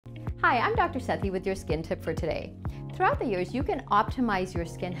Hi, I'm Dr. Sethi with your skin tip for today. Throughout the years, you can optimize your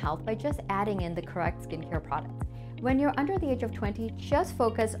skin health by just adding in the correct skincare products. When you're under the age of 20, just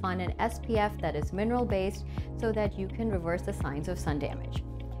focus on an SPF that is mineral-based so that you can reverse the signs of sun damage.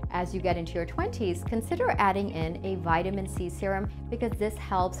 As you get into your 20s, consider adding in a vitamin C serum because this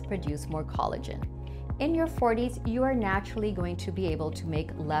helps produce more collagen. In your 40s, you are naturally going to be able to make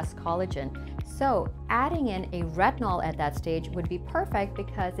less collagen. So adding in a retinol at that stage would be perfect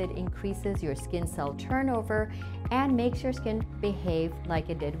because it increases your skin cell turnover and makes your skin behave like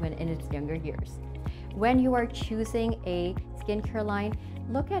it did when in its younger years. When you are choosing a skincare line,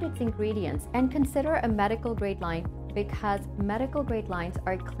 look at its ingredients and consider a medical grade line because medical grade lines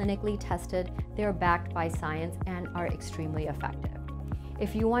are clinically tested, they're backed by science and are extremely effective.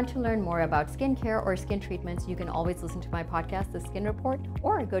 If you want to learn more about skincare or skin treatments, you can always listen to my podcast, The Skin Report,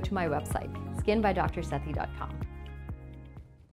 or go to my website, skinbydrsethi.com.